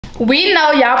We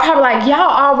know y'all probably like, y'all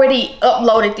already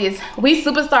uploaded this. We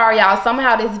super sorry, y'all.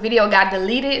 Somehow this video got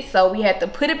deleted, so we had to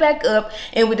put it back up,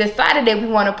 and we decided that we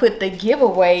want to put the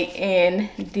giveaway in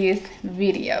this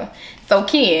video. So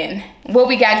Ken, what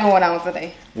we got going on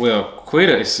today? Well,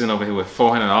 Quita is sitting over here with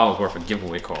 $400 worth of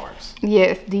giveaway cards.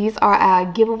 Yes, these are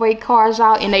our giveaway cards,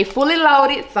 y'all, and they fully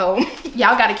loaded, so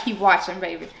y'all gotta keep watching,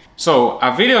 baby. So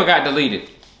our video got deleted,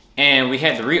 and we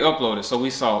had to re-upload it. So we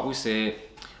said,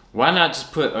 why not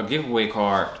just put a giveaway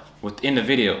card within the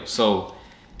video? So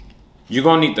you're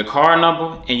gonna need the card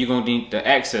number and you're gonna need the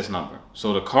access number.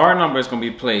 So the card number is gonna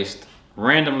be placed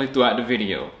randomly throughout the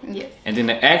video. Yes. And then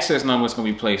the access number is gonna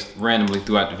be placed randomly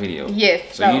throughout the video.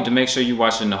 Yes. So you need to make sure you're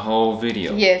watching the whole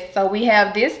video. Yes. So we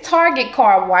have this Target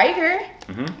card right here.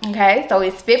 Okay. So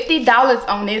it's $50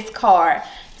 on this card.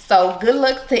 So good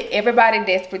luck to everybody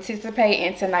that's participating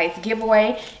in tonight's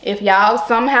giveaway. If y'all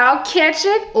somehow catch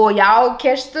it, or y'all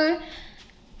catch the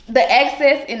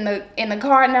access in the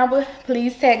card number,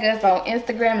 please tag us on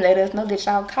Instagram. Let us know that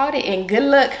y'all caught it, and good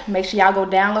luck. Make sure y'all go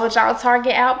download y'all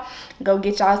Target app. Go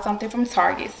get y'all something from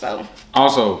Target. So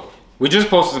also, we just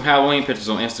posted some Halloween pictures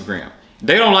on Instagram.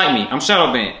 They don't like me. I'm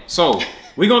shadow banned. So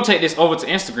we're gonna take this over to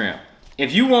Instagram.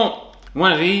 If you want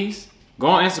one of these, go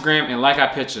on Instagram and like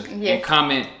our picture and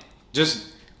comment.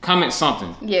 Just comment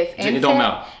something. Yes, and it don't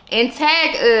matter. And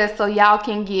tag us so y'all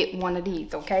can get one of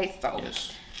these. Okay, so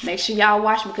yes. Make sure y'all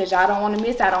watch, because y'all don't want to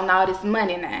miss out on all this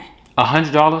money now.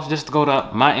 $100 just to go to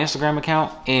my Instagram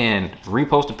account and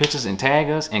repost the pictures and tag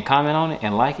us and comment on it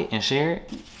and like it and share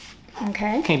it.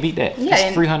 Okay. Can't beat that. Yeah,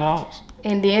 that's $300.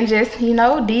 And then just, you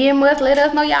know, DM us, let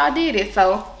us know y'all did it.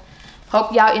 So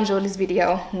hope y'all enjoyed this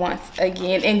video once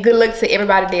again, and good luck to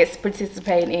everybody that's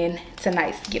participating in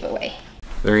tonight's giveaway.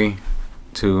 3,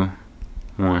 2,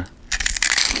 1.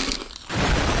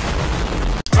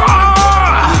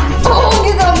 Oh,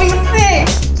 you're gonna be sick.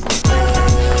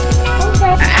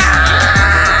 Okay.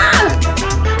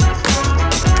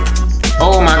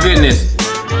 Oh my goodness.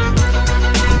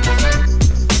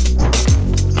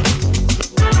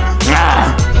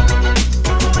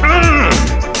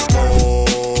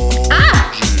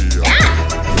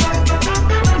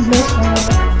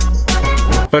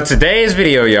 For today's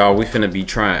video, y'all, we finna be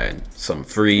trying some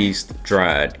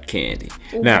freeze-dried candy.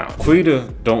 Now,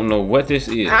 Quita don't know what this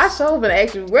is. I sure been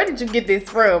asking, where did you get this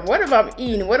from? What am I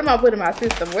eating? What am I putting in my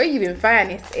system? Where you been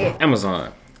finding this at?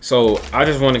 Amazon. So I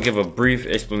just want to give a brief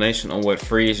explanation on what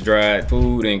freeze-dried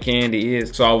food and candy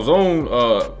is. So I was on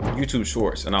YouTube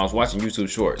Shorts, and I was watching YouTube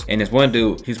Shorts, and this one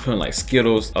dude, he's putting like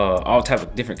Skittles, all type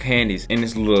of different candies in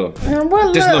this little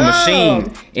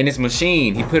machine. In this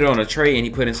machine, he put it on a tray and he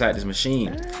put it inside this machine,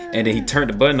 and then he turned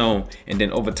the button on, and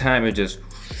then over time it just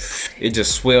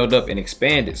swelled up and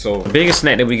expanded. So the biggest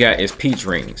snack that we got is peach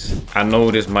rings. I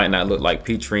know this might not look like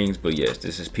peach rings, but yes,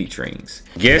 this is peach rings.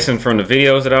 Guessing from the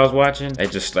videos that I was watching, they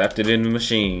just slapped it in the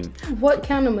machine. What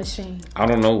kind of machine? I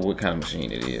don't know what kind of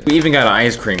machine it is. We even got an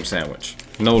ice cream sandwich.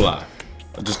 No lie.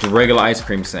 Just a regular ice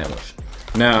cream sandwich.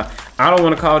 Now, I don't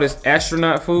want to call this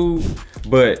astronaut food,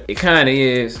 but it kind of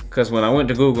is, because when I went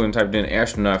to Google and typed in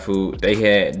astronaut food, they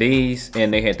had these,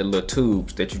 and they had the little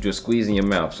tubes that you just squeeze in your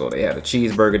mouth. So they had a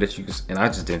cheeseburger that you could, and I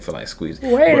just didn't feel like squeezing.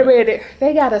 Wait a minute,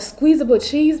 they got a squeezable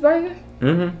cheeseburger?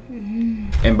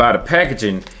 And by the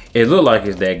packaging, it looked like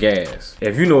it's that gas.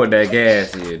 If you know what that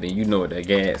gas is, then you know what that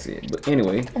gas is. But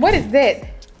anyway. What is that?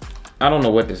 I don't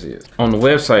know what this is. On the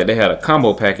website, they had a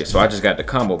combo package, so I just got the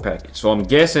combo package. So I'm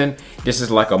guessing this is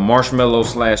like a marshmallow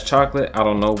 / chocolate. I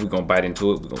don't know. We're gonna bite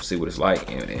into it. We're gonna see what it's like,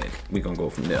 and we're gonna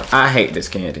go from there. I hate this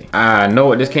candy. I know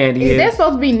what this candy is. Is that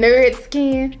supposed to be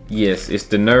Therealitsken? Yes, it's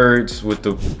the nerds with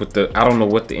the I don't know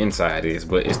what the inside is,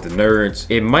 but it's the nerds.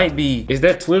 It might be, is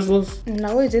that Twizzlers?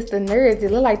 No, it's just the nerds.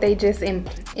 It looked like they just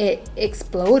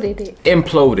exploded it.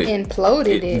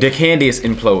 Imploded it. The candy is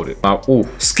imploded. Ooh,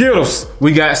 Skittles.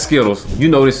 We got Skittles. You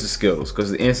know this is Skittles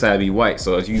because the inside be white.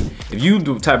 So if you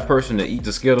the type of person to eat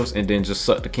the Skittles and then just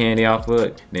suck the candy off of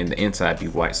it, then the inside be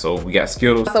white. So we got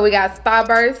Skittles. So we got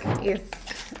Starburst. It's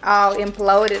all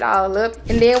imploded all up.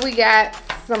 And then we got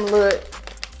some little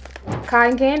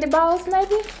cotton candy balls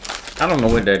maybe. I don't know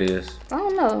what that is. I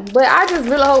don't know. But I just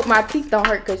really hope my teeth don't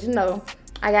hurt, because you know,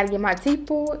 I gotta get my teeth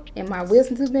pulled and my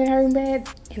wisdom tooth been hurting bad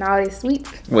and all this sweets.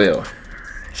 Well,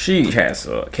 she has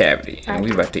a cavity, and we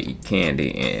about to eat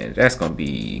candy, and that's gonna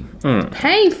be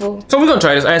painful. So we're gonna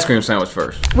try this ice cream sandwich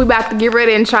first. We about to get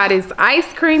ready and try this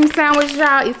ice cream sandwich,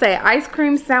 y'all. It's a ice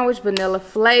cream sandwich, vanilla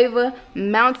flavor,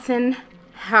 Mountain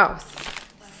House.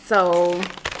 So,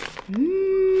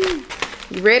 you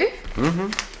ready?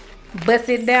 Bust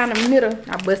it down the middle.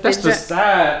 I busted the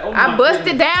side. Oh I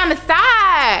busted down the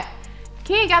side.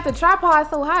 Ken got the tripod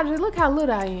so high. Just look how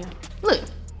little I am. Look.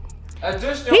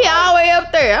 Adjust your He all the way up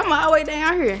there. I'm all the way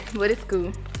down here. But it's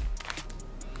cool.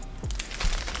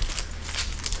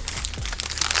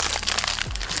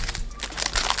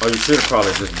 Oh, you should have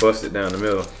probably just busted down the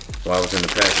middle while I was in the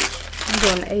package. I'm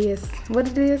doing AS. What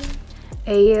it is?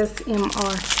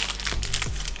 ASMR.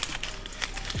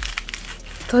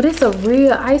 So this a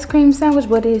real ice cream sandwich?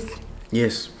 What is?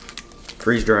 Yes.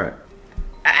 Freeze dried.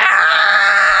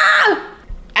 Ah!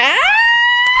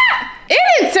 Ah! It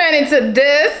didn't turn into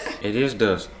dust. It is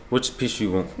dust. Which piece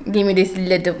you want? Give me this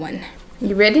little one.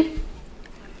 You ready?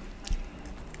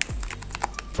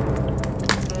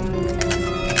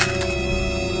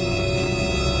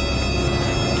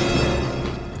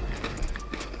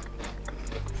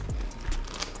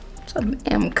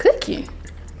 I'm cooking.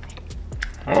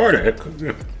 Oh, that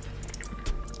cooking.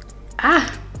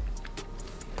 Ah.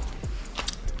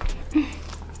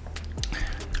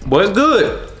 But it's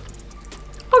good.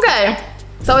 Okay.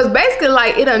 So it's basically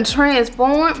like it done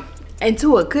transformed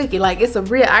into a cookie. Like it's a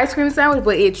real ice cream sandwich,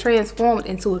 but it transformed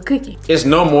into a cookie. It's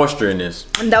no moisture in this.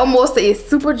 No moisture, it's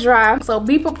super dry. So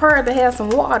be prepared to have some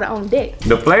water on deck.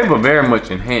 The flavor very much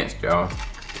enhanced, y'all.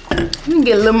 Let me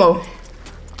get a little more.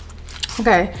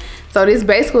 Okay. So this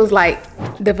basically is like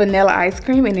the vanilla ice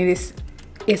cream, and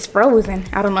it's frozen.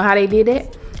 I don't know how they did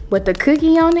that, but the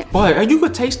cookie on it. Boy, you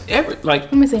could taste like.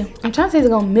 Let me see. I'm trying to see if it's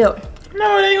gonna melt.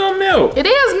 No, it ain't gonna melt. It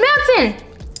is melting.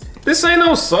 This ain't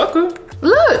no sucker.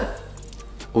 Look.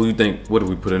 Oh, you think? What if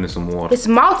we put it in some water? It's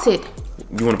malted.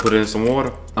 You want to put it in some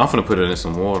water? I'm finna put it in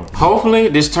some water. Hopefully,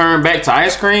 this turn back to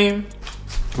ice cream.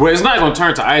 Well, it's not gonna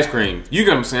turn to ice cream. You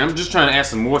get what I'm saying? I'm just trying to add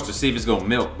some moisture to see if it's gonna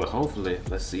melt. But hopefully,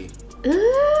 let's see.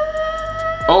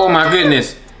 Oh my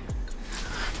goodness.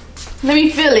 Let me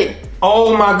feel it.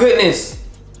 Oh my goodness.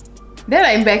 That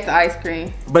ain't back to ice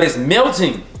cream. But it's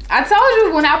melting. I told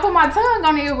you when I put my tongue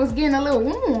on it, it was getting a little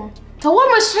warm. So what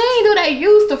machine do they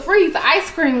use to freeze the ice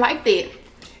cream like that?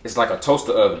 It's like a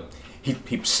toaster oven. He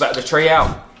slapped the tray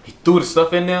out. He threw the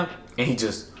stuff in there and he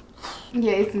just.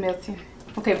 Yeah, it's melting.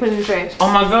 Okay, put it in the trash.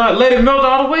 Oh my God, let it melt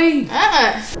all the way.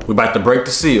 We're about to break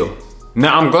the seal.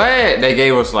 Now I'm glad they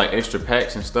gave us like extra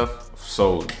packs and stuff.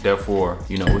 So therefore,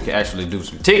 you know, we can actually do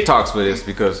some TikToks for this,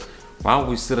 because why would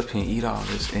we sit up here and eat all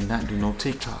this and not do no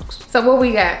TikToks? So what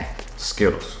we got?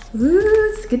 Skittles.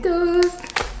 Ooh, Skittles.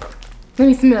 Let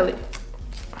me smell it.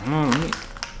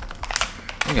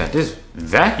 We got this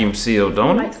vacuum seal,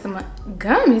 don't it? Like some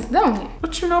gummies, don't it?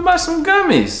 What you know about some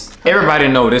gummies? Everybody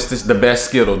know this is the best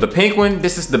Skittle. The pink one,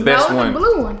 this is the best one. The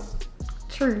blue one.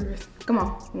 True. Come on.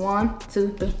 1,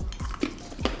 2, 3.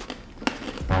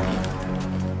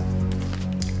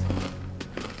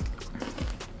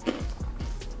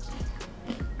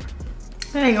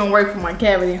 That ain't gonna work for my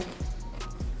cavity.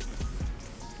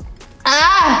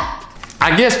 Ah!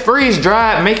 I guess freeze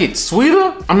dried make it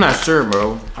sweeter? I'm not sure,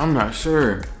 bro. I'm not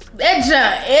sure. That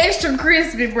junk extra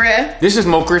crispy, bruh. This is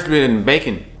more crispy than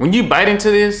bacon. When you bite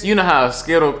into this, you know how a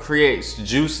Skittle creates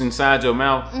juice inside your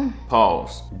mouth?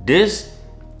 Pause. This,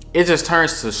 it just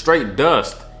turns to straight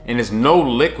dust, and it's no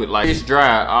liquid. Like, it's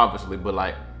dry, obviously, but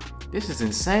like, this is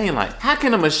insane. Like, how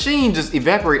can a machine just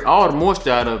evaporate all the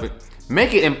moisture out of it,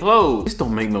 make it implode? This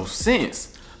don't make no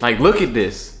sense. Like, look at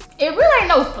this. It really ain't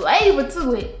no flavor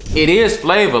to it. It is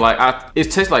flavor, like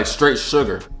it tastes like straight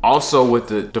sugar. Also with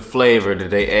the flavor that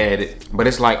they added, but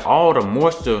it's like all the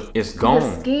moisture is gone.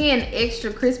 The skin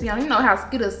extra crispy on. You know how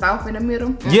Skittles soft in the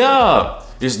middle? Yeah,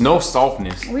 there's no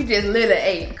softness. We just literally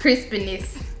ate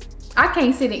crispiness. I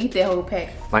can't sit and eat that whole pack.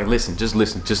 Like listen, just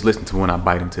listen to when I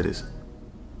bite into this.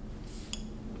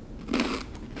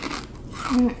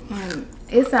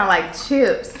 It sounds like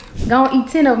chips. Gonna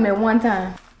eat 10 of them at one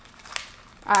time.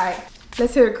 All right,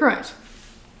 let's hear the crunch.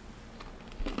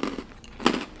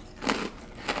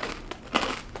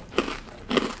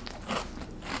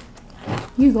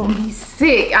 You gonna be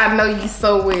sick. I know you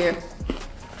so well.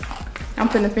 I'm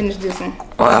finna finish this one.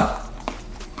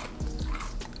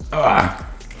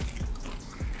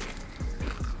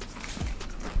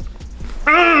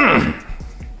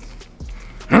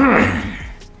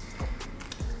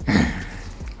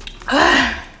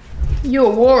 You a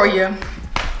warrior.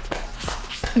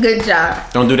 Good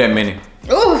job. Don't do that many.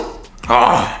 Ooh.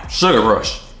 Sugar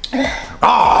rush.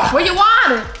 Where your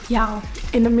water? Y'all,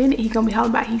 in a minute, he gonna be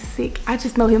hollering about he's sick. I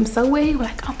just know him so well. He was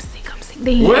like, I'm sick.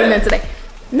 Then he ain't nothing today.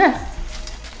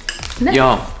 No.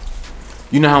 Yo,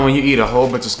 you know how when you eat a whole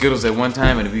bunch of Skittles at one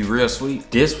time and it be real sweet?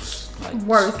 This was like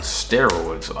worse.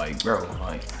 Steroids, like bro,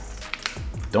 like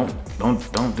don't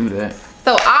do that.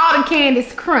 So all the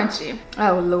candy's crunchy.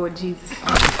 Oh Lord Jesus.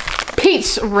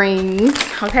 peach rings.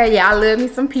 Okay, yeah, I love me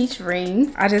some peach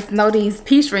rings. I just know these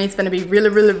peach rings gonna be really,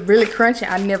 really, really crunchy.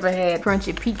 I never had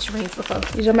crunchy peach rings before.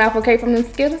 Is your mouth okay from them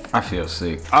Skittles? I feel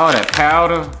sick. All that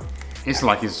powder, it's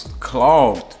like it's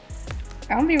clogged.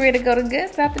 I'm gonna be ready to go to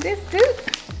Gus after this too.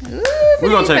 Ooh, we're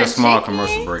gonna take a small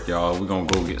commercial break, y'all. We're gonna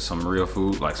go get some real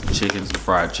food, like some chicken, some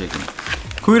fried chicken.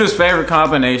 Quita's favorite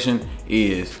combination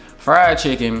is fried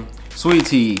chicken, sweet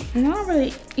tea. I don't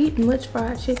really eat much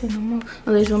fried chicken no more.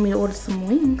 Unless you want me to order some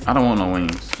wings. I don't want no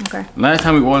wings. Okay. Last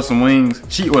time we ordered some wings,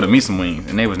 she ordered me some wings,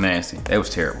 and they was nasty. They was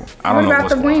terrible. I don't know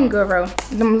what's going on. What about the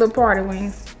wing girl? Them little party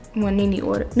wings when Nene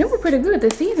ordered. They were pretty good.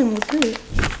 The season was good.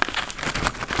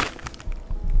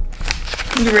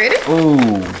 You ready?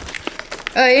 Ooh.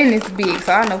 And it's big,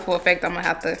 so I know for a fact I'm gonna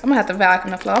have to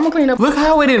vacuum the floor. I'm gonna clean up. Look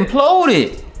how it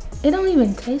imploded. It don't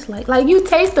even taste like you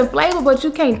taste the flavor, but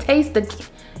you can't taste the,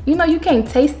 you know, you can't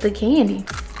taste the candy.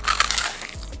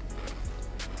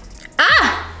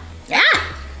 Ah!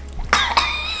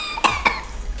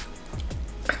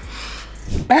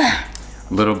 Ah!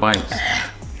 Little bites.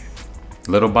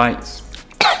 Little bites.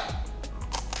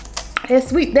 It's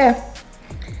sweet there.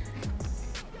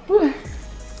 Whew.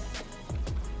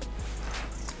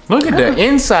 Look at the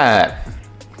inside.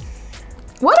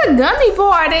 What a gummy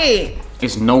party!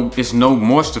 It's no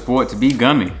moisture for it to be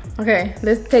gummy. Okay,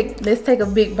 let's take a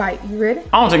big bite. You ready?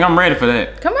 I don't think I'm ready for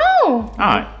that. Come on. All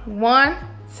right. 1,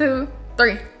 2,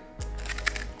 3.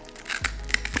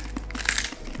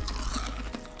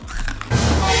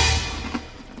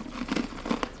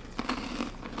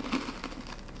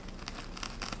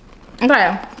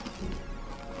 Okay.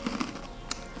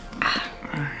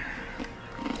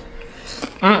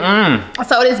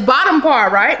 So this bottom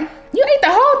part, right? You ate the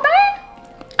whole thing?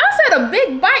 I said a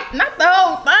big bite, not the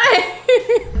whole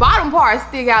thing. Bottom part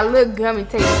still got a little gummy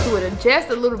taste to it, just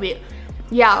a little bit.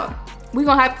 Y'all, we're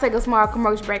gonna have to take a small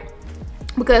commercial break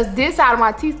because this side of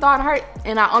my teeth started to hurt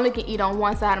and I only can eat on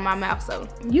one side of my mouth. So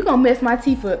you gonna mess my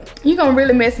teeth up. You gonna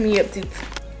really mess me up too.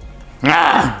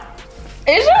 Ah.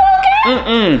 Is you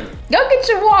okay? Go get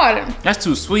your water. That's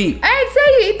too sweet. I ain't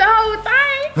tell you eat the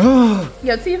whole thing.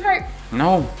 Your teeth hurt?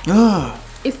 No.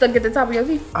 It's stuck at the top of your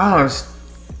teeth? Oh,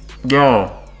 yo.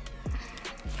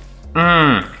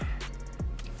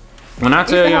 When I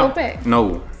tell you,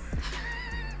 no.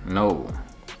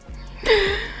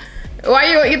 Why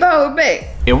you gonna eat the whole bag?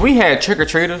 If we had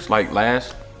trick-or-treaters like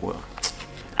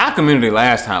our community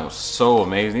last time was so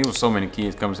amazing. There was so many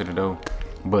kids coming to the door,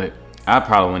 but I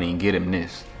probably wouldn't even get them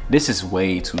this. This is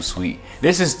way too sweet.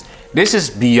 This is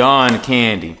beyond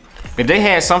candy. If they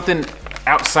had something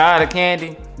outside of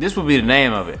candy, this would be the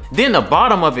name of it. Then the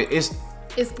bottom of it is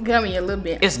it's gummy a little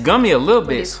bit. It's gummy a little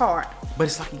bit. It's hard. But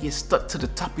it's like it gets stuck to the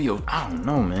top of your, I don't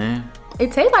know, man.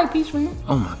 It tastes like peach ring.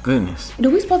 Oh my goodness. Do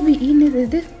we supposed to be eating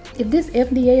this? Is this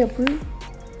FDA approved?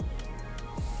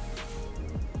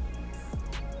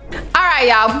 All right,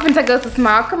 y'all, we finna take us a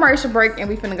small commercial break and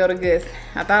we finna go to Gus.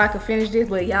 I thought I could finish this,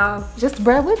 but y'all, just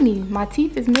bear with me. My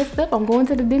teeth is messed up. I'm going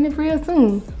to the dentist real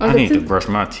soon. I need to brush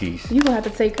my teeth. You gonna have to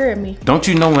take care of me. Don't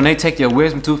you know when they take your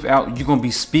wisdom tooth out, you're gonna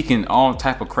be speaking all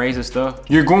type of crazy stuff?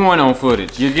 You're going on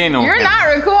footage. You're getting on. You're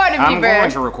not recording me, bro. I'm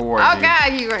going to record Oh you.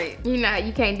 God, you right.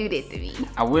 You can't do that to me.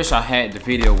 I wish I had the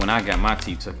video when I got my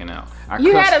teeth taken out. I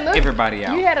cussed everybody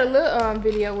out. You had a little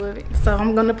video of it. So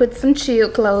I'm gonna put some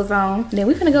chilled clothes on. Then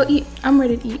we finna go eat. I'm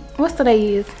ready to eat. What's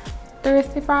today is?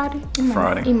 Thursday, Friday?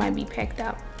 Friday. It might be packed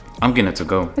out. I'm getting it to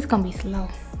go. It's gonna be slow.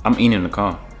 I'm eating in the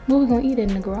car. What we gonna eat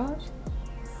in the garage?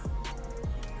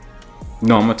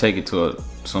 No, I'm gonna take it to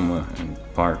somewhere in the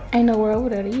park. Ain't nowhere over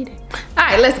there to eat it. All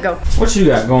right, let's go. What you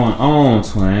got going on,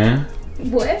 twin?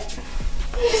 What?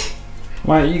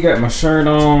 Why you got my shirt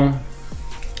on?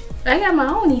 I got my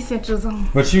own essentials on.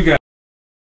 But you got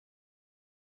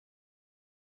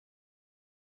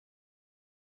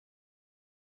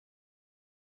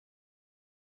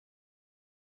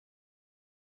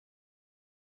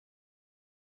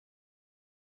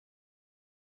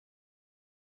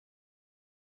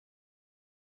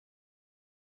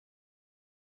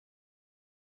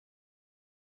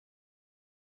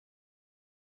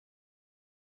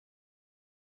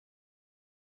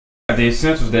the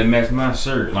essentials that match my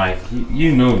shirt. Like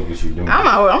you know what you're doing.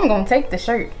 I'm gonna take the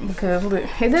shirt because look,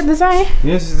 is it the same?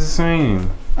 Yes, it's the same.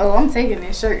 Oh, I'm taking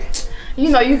this shirt. You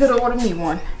know you could have ordered me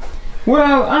one.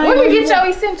 Well, where you get your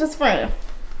essentials from?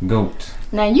 Goat.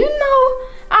 Now you know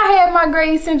I had my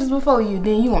gray essentials before you.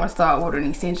 Then you want to start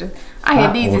ordering essentials. I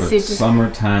had these essentials.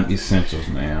 Summertime essentials,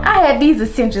 man. I had these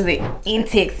essentials in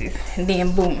Texas, and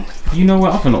then boom. You know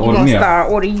what? I'm finna order me.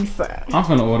 Start order you some. I'm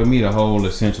finna order me the whole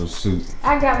essential suit.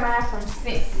 I got mine from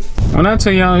Texas. When I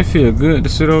tell y'all it feels good to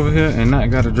sit over here and not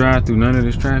gotta drive through none of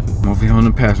this traffic, I'm over here on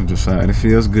the passenger side. It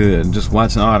feels good. Just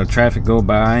watching all the traffic go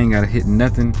by, I ain't gotta hit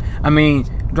nothing. I mean,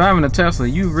 driving a Tesla,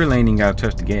 you really ain't even gotta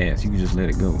touch the gas. You can just let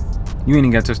it go. You ain't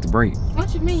even gotta touch the brake.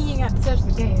 What you mean you ain't got to touch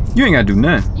the gas? You ain't gotta do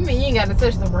nothing. You mean you ain't got to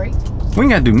touch the brake? We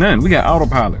ain't gotta do nothing. We got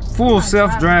autopilot. Full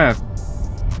self-drive.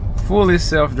 Fully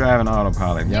self-driving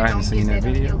autopilot. Y'all haven't seen that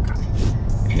video?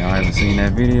 Y'all haven't seen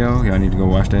that video? Y'all need to go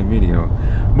watch that video.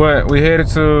 But we headed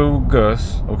to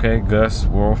Gus, okay? Gus,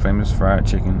 world famous fried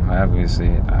chicken, however it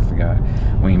said, I forgot.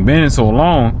 We ain't been in so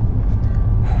long.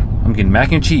 I'm getting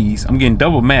mac and cheese. I'm getting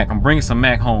double mac. I'm bringing some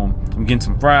mac home. I'm getting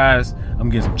some fries. I'm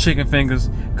getting some chicken fingers,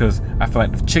 because I feel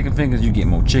like the chicken fingers, you get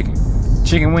more chicken.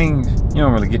 Chicken wings, you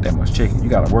don't really get that much chicken. You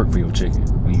gotta work for your chicken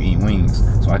when you eat wings.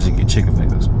 So I just get chicken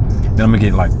fingers. Then I'm gonna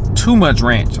get like too much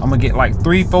ranch. I'm gonna get like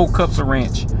 3-4 cups of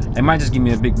ranch. They might just give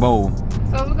me a big bowl.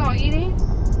 So we're gonna eat it?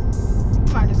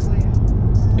 Might as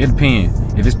well. It depends.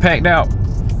 If it's packed out,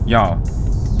 y'all,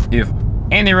 if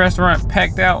any restaurant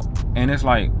packed out and it's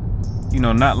like, you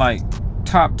know, not like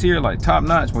top tier, like top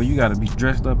notch, where you gotta be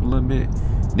dressed up a little bit,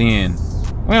 then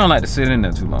we don't like to sit in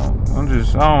there too long. I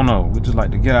don't know. We just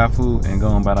like to get our food and go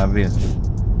on about our business.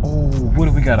 Oh, what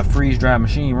if we got a freeze dry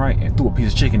machine, right? And threw a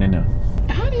piece of chicken in there.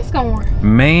 How this gonna work?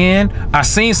 Man, I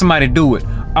seen somebody do it.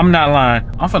 I'm not lying.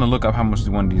 I'm finna look up how much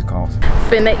one of these costs.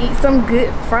 Finna eat some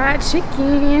good fried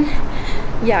chicken.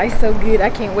 Yeah, it's so good. I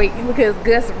can't wait because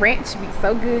Gus ranch be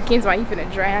so good. Ken's why he finna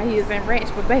drown his in ranch,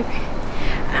 but baby,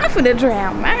 I'm finna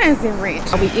drown mine's in ranch.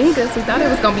 We in Gus. We thought it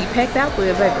was gonna be packed out,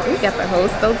 but baby, we got the whole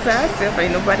stove to ourselves.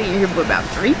 Ain't nobody in here but about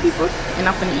 3 people, and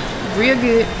I'm finna eat real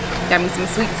good. Got me some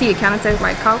sweet tea. It kind of tastes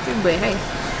like coffee, but hey,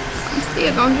 I'm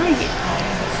still gonna drink it.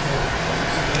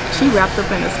 She wrapped up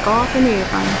in a scarf and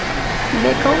everything.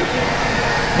 That cold?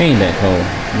 Ain't that cold.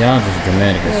 Y'all just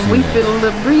dramatic as When we feel a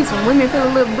little breeze, when women feel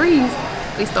a little breeze,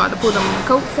 they start to put them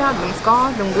coats out, them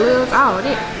scarves, them gloves, all of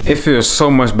that. It feels so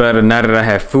much better now that I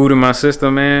have food in my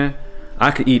system, man.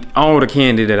 I could eat all the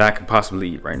candy that I could possibly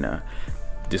eat right now.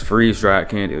 This freeze-dried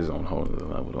candy is on a whole other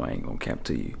level, I ain't gonna cap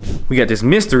to you. We got this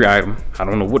mystery item. I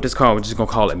don't know what this called, we're just gonna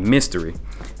call it mystery.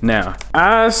 Now,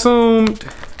 I assumed,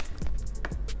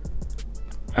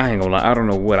 I ain't gonna lie, I don't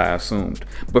know what I assumed.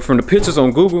 But from the pictures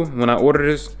on Google, when I ordered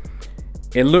this,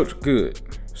 it looked good.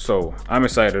 So I'm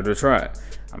excited to try it.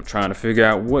 I'm trying to figure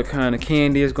out what kind of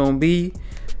candy it's gonna be.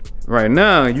 Right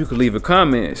now, you can leave a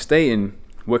comment stating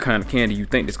what kind of candy you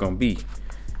think it's gonna be.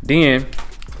 Then,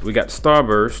 we got the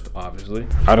Starburst, obviously.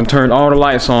 I done turned all the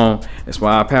lights on. That's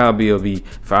why our power bill be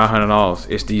 $500.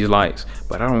 It's these lights.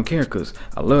 But I don't care, because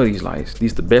I love these lights.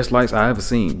 These the best lights I ever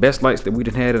seen. Best lights that we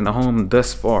done had in the home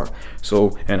thus far.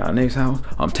 So, in our next house,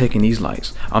 I'm taking these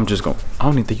lights. I'm just gonna, I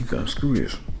don't even think you can unscrew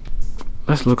this.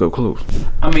 Let's look up close.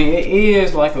 I mean, it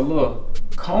is like a little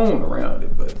cone around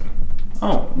it, but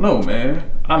I don't know, man.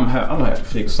 I'm gonna have to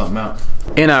figure something out.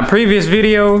 In our previous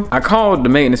video, I called the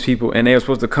maintenance people and they were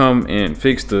supposed to come and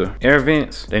fix the air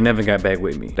vents. They never got back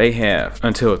with me. They have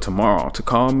until tomorrow to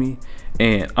call me,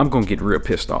 and I'm gonna get real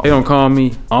pissed off. They don't call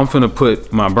me, I'm finna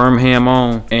put my Birmingham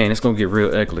on and it's gonna get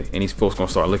real ugly and these folks gonna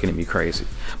start looking at me crazy.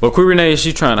 But Queer Renee,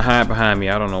 she's trying to hide behind me.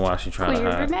 I don't know why she's trying to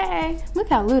hide. Queer Renee, look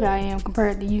how little I am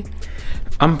compared to you.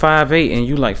 I'm 5'8" and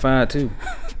you like 5'2".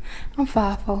 I'm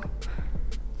 5'4".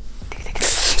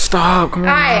 Stop, come on.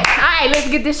 All right, let's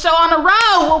get this show on the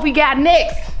road. What we got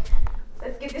next?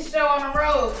 Let's get this show on the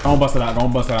road. Gon' bust it out,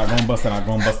 gon' bust it out, gon' bust it out,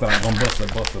 gon' bust it out, gon' bust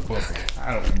it, bust it, bust it.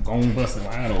 I don't, gon' bust it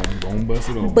wide open, gon' bust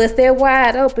it open. Bust that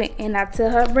wide open, and I tell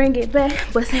her bring it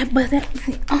back. Bust that open,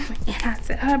 and I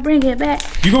tell her bring it back.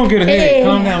 You gonna get a headache,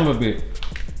 calm down a little bit.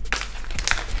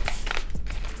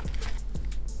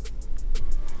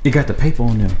 You got the paper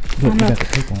on there. Look, you got the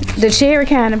paper on there. The cherry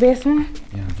kind, the best one.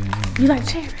 Yeah. You like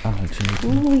cherry? I like cherry.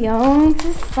 Ooh, y'all, this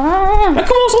is fun. Now,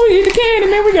 come on, so we eat the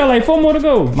candy, man. We got like 4 more to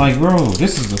go. Like, bro,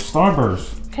 this is the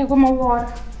Starburst. Okay, one more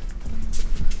water.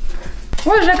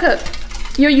 Where's your cup?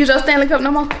 You don't use your Stanley cup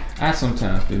no more? I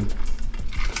sometimes do.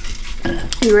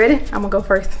 You ready? I'm gonna go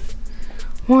first.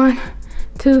 1,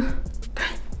 2, 3.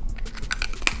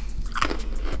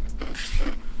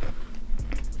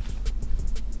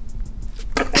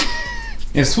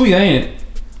 It's sweet, ain't it?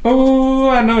 Oh,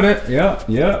 I know that. Yep.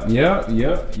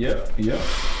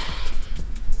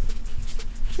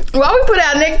 Why we put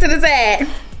our neck to the side?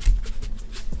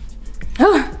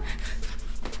 Oh.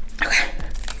 Okay.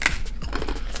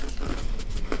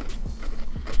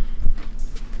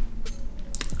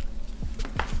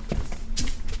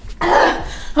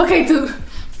 Okay, dude.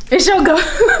 It's your go.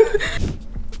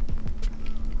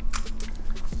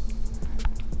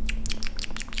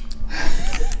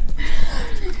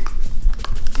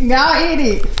 Y'all eat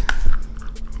it.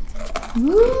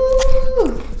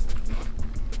 Ooh.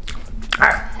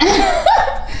 Oh,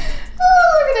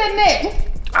 look at that neck.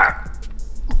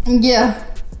 Yeah.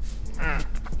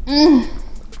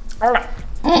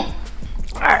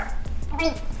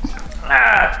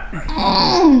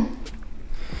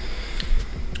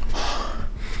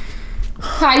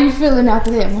 How you feeling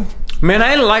after that one? Man,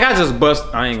 I just bust.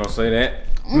 I ain't gonna say that.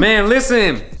 Man,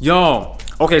 listen, y'all.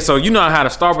 Okay, so you know how the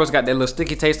Starbucks got that little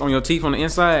sticky taste on your teeth on the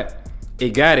inside?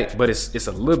 It got it, but it's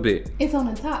a little bit. It's on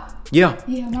the top. Yeah.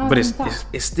 Yeah, mine's but on the top.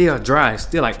 it's still dry. It's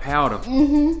still like powder.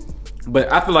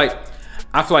 But I feel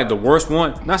like the worst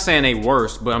one. Not saying they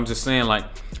worst, but I'm just saying like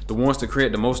the ones that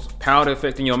create the most powder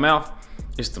effect in your mouth.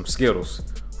 It's them Skittles.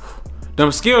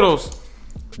 Them Skittles.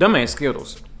 Them ain't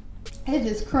Skittles. It's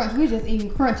just crunch. We're just eating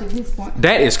crunch at this point.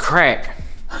 That is crack.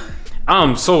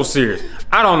 I'm so serious.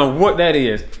 I don't know what that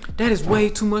is. That is way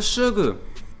too much sugar.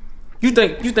 You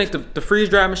think the freeze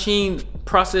dry machine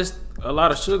processed a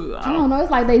lot of sugar? I don't know. It's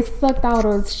like they sucked all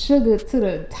the sugar to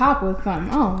the top or something.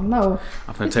 I don't know.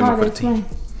 I'm finna take one for the team.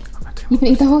 You can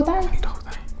eat the whole thing? Eat the whole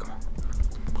thing. Come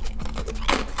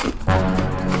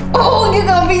on. Oh, you're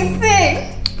gonna be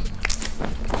sick.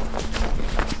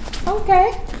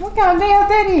 Okay. What kind of dance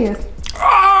that is?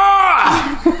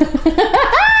 Ah! What kind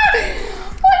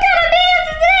of dance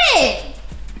is that?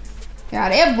 God,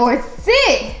 that boy's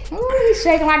sick. Ooh, he's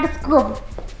shaking like a scribble.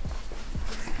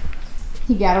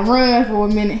 He gotta run for a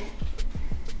minute.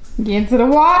 Get into the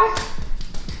water.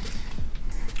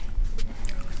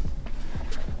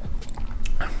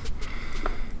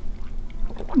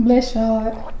 Bless your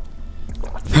heart.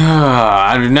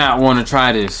 I do not want to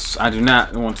try this. I do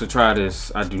not want to try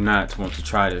this. I do not want to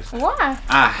try this. Why?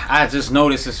 I just know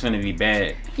this is finna be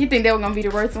bad. You think that was gonna be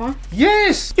the worst one?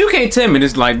 Yes. You can't tell me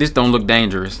this this don't look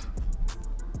dangerous.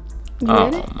 You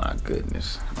Oh ready? my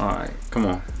goodness. All right, come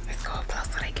on. Let's go up close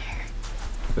so they can hear.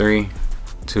 3,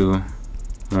 2,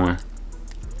 1.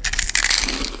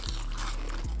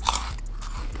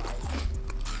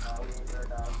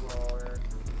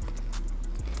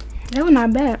 That was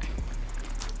not bad.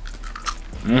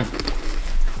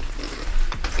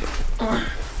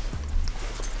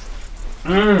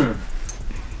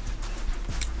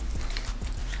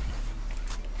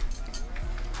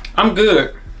 I'm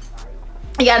good.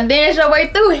 You gotta dance your way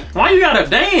through it. Why you gotta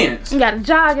dance? You gotta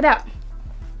jog it out.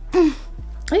 You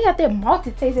got that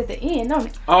malty taste at the end, don't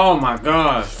it? Oh my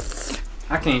gosh.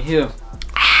 I can't hear.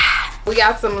 We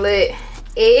got some lit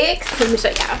eggs. Let me show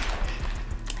y'all.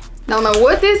 Don't know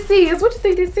what this is. What you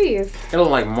think this is? It look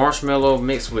like marshmallow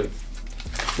mixed with.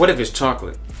 What if it's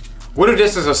chocolate? What if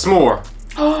this is a s'more?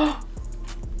 Oh,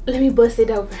 let me bust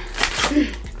it open.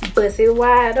 Bust it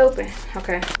wide open.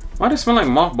 Okay. Why does it smell like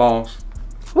mothballs?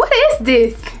 What is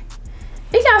this?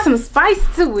 It got some spice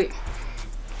to it.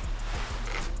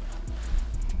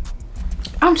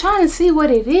 I'm trying to see what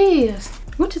it is.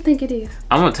 What you think it is?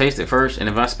 I'm gonna taste it first, and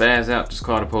if I spaz out, just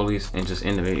call the police and just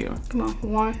end the video. Come on,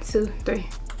 1, 2, 3.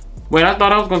 Wait, I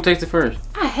thought I was gonna taste it first.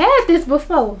 I had this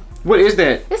before. What is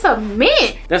that? It's a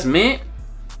mint. That's mint?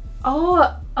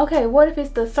 Oh, okay. What if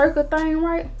it's the circle thing,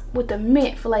 right? With the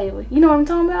mint flavor. You know what I'm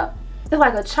talking about? It's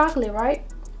like a chocolate, right?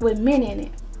 With mint in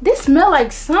it. This smell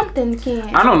like something,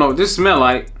 Ken. I don't know what this smell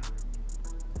like.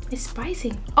 It's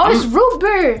spicy. Oh, it's root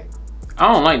beer.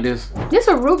 I don't like this. This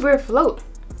a root beer float.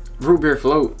 Root beer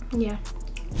float. Yeah.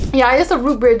 Yeah, it's a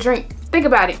root beer drink. Think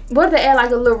about it. What if they add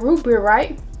like a little root beer,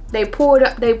 right? They poured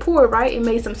right and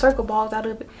made some circle balls out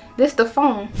of it. This the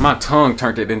foam. My tongue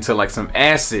turned it into like some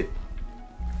acid.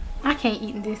 I can't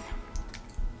eat this.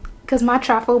 Cause my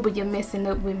triphobia messing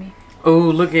up with me. Oh,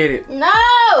 look at it.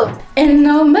 No! And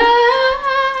no matter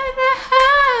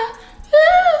how you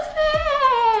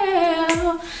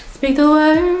feel, speak the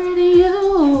word and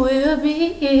you will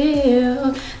be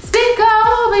healed. Speak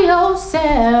over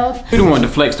yourself. We do want to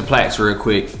flex the plaques real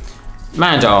quick.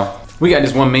 Mind y'all, we got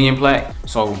this 1 million plaque,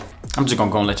 so I'm just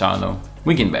gonna let y'all know.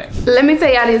 We getting back. Let me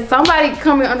tell y'all this. Somebody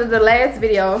coming under the last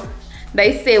video,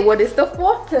 they said, what is the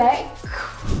 4th plaque?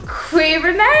 Queen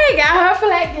Renee got her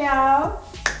plaque, y'all.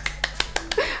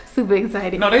 Super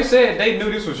excited. No, they said they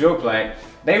knew this was your plaque.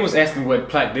 They was asking what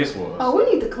plaque this was. Oh, we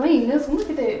need to clean this one. Look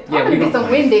at that. Yeah, I'm we gonna get gonna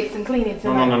some Windex and clean it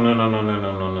tonight.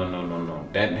 No.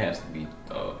 That has to be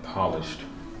polished.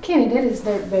 Kenny, that is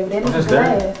dirt, baby. That is that's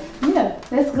glass. dirt? Yeah,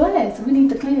 that's glass. We need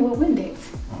to clean it with Windex.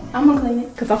 I'm gonna clean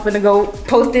it. Cause I'm finna go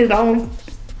post it on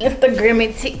Instagram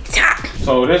and TikTok.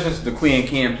 So this is the Queen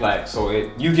Ken plaque. So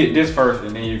you get this first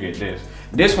and then you get this.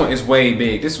 This one is way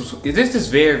big. This is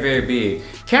very, very big.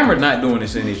 Camera not doing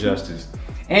this any justice.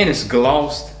 And it's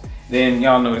glossed. Then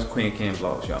y'all know it's Queen Ken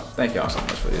vlogs, y'all. Thank y'all so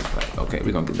much for this plaque. Okay,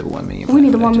 we're gonna get the 1 million. We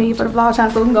need the 1 million for the vlog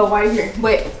channel so we can go right here.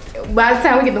 But by the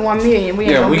time we get to 1 million, we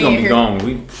ain't yeah, we gonna be here. gone.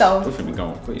 We finna be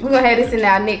gone quick. We're gonna have this in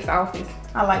our next office.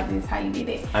 I like this, how you did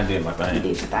it. I did my thing. You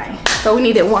did your thing. So we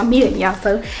needed 1 million, y'all.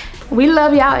 So we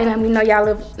love y'all, and we know y'all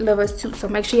love us too. So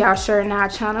make sure y'all sharing our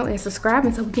channel and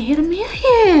subscribing so we can hit 1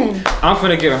 million. I'm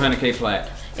finna get a 100K flat.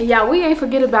 And y'all, we ain't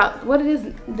forget about what it is,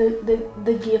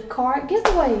 the gift card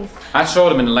giveaways. I showed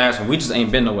them in the last one. We just ain't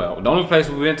been nowhere. The only place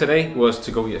we went today was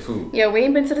to go get food. Yeah, we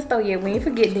ain't been to the store yet. We ain't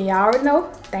forgetting. Y'all already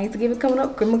know. Thanksgiving coming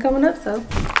up, Christmas coming up, so.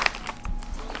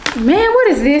 Man, what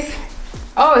is this?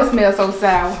 Oh, it smells so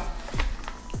sour.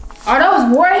 Are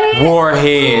those warheads?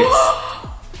 Warheads.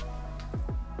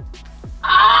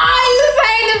 Oh, you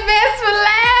saved the best for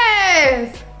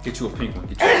last. Get you a pink one.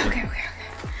 Get you a pink one. Okay.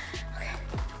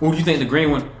 What do you think the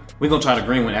green one? We're gonna try the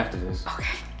green one after this. Okay.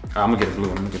 I'm gonna get a blue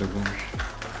one.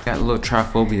 Got a little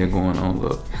triphobia going on.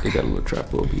 Look, they got a little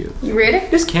triphobia. You ready?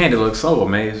 This candy looks so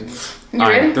amazing. You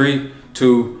ready? All right, 3,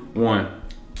 2, 1.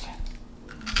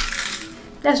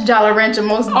 That's Jolly Rancher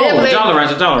most definitely. Oh, Jolly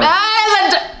Rancher. Oh,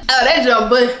 that junk,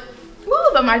 but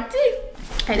woo, by my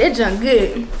teeth. Hey, that junk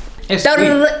good. It's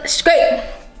sweet. Straight.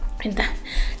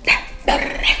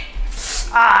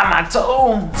 Ah, my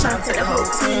toe. Tryna take the whole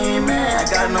team, man. I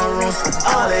got no room for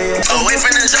all that. Away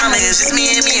from the drama, it's just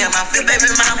me and my fifth baby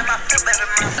mama.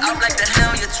 I'm like the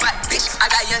hell, you twat, bitch.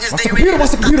 I got youngest Watch the computer,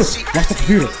 watch the computer. Watch the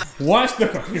computer. Watch the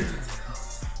computer.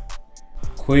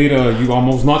 Quita, you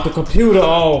almost knocked the computer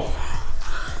off.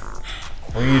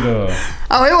 Quita.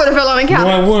 Oh, it would have fell on the couch. No,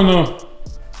 I wouldn't.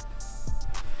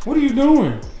 What are you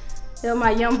doing? That was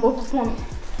my young boy performance.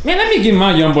 Man, let me get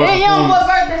my young boy. Hey, young boy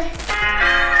birthday.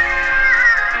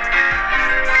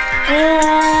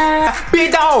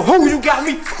 Big dog, who you got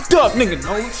me fucked up, nigga?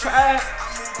 No try.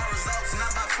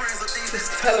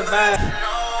 Just tell it bye.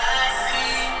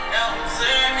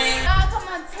 Y'all come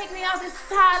on, take me out this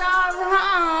side all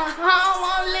wrong. I don't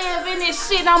want to live in this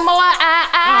shit no more.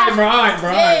 Right.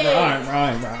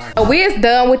 We're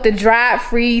done with the dry,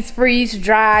 freeze,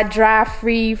 dry, dry,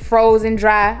 free, frozen,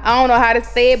 dry. I don't know how to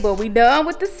say it, but we done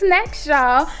with the snacks,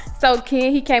 y'all. So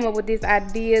Ken, he came up with this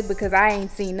idea because I ain't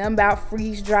seen nothing about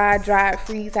freeze, dry,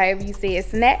 freeze, however you say it,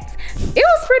 snacks. It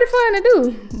was pretty fun to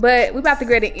do, but we about to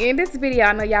go to end this video.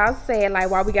 I know y'all said like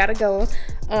why we gotta go.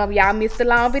 Y'all missed the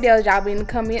long videos. Y'all been in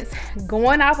the comments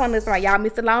going off on this one. Y'all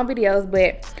missed the long videos,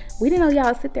 but we didn't know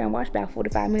y'all sit there and watch about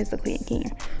 45 minutes of Clean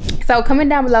Ken. So comment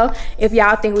down below if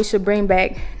y'all think we should bring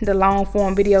back the long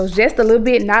form videos just a little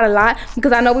bit, not a lot,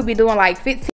 because I know we be doing like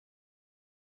 15.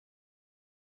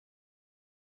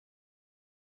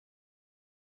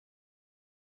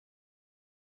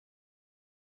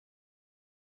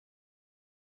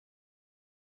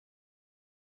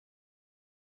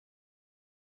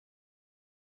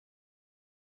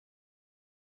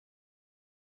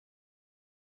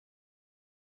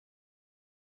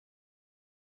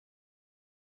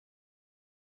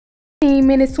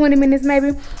 Minutes, 20 minutes,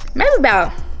 maybe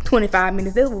about 25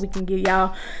 minutes. That's what we can give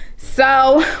y'all.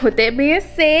 So with that being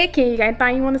said, Ken, you got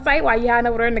anything you want to say while you hiding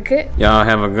over there in the cut? Y'all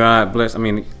have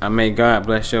a I may God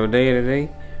bless your day today.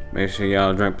 Make sure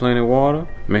y'all drink plenty of water.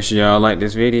 Make sure y'all like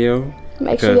this video.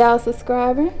 Make sure y'all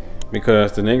subscribing.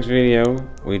 Because the next video,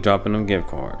 we dropping them gift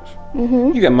cards.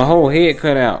 You got my whole head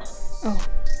cut out. Oh.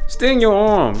 Stay in your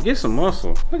arm. Get some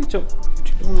muscle. Look at what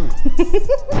you doing.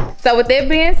 So with that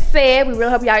being said, we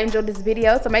really hope y'all enjoyed this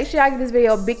video. So make sure y'all give this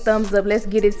video a big thumbs up. Let's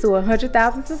get it to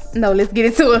 100,000. No, let's get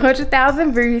it to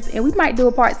 100,000 views, and we might do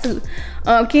a part 2.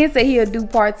 Ken said he'll do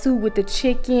part 2 with the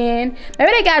chicken.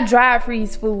 Maybe they got dry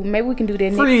freeze food. Maybe we can do that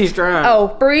next. Freeze dry.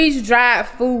 Oh, freeze dried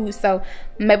food. So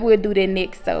maybe we'll do that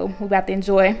next. So we about to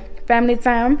enjoy family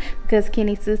time because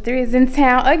Kenny's sister is in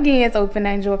town again. So we're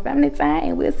finna enjoy family time,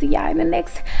 and we'll see y'all in the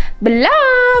next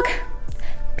vlog.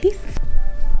 Peace.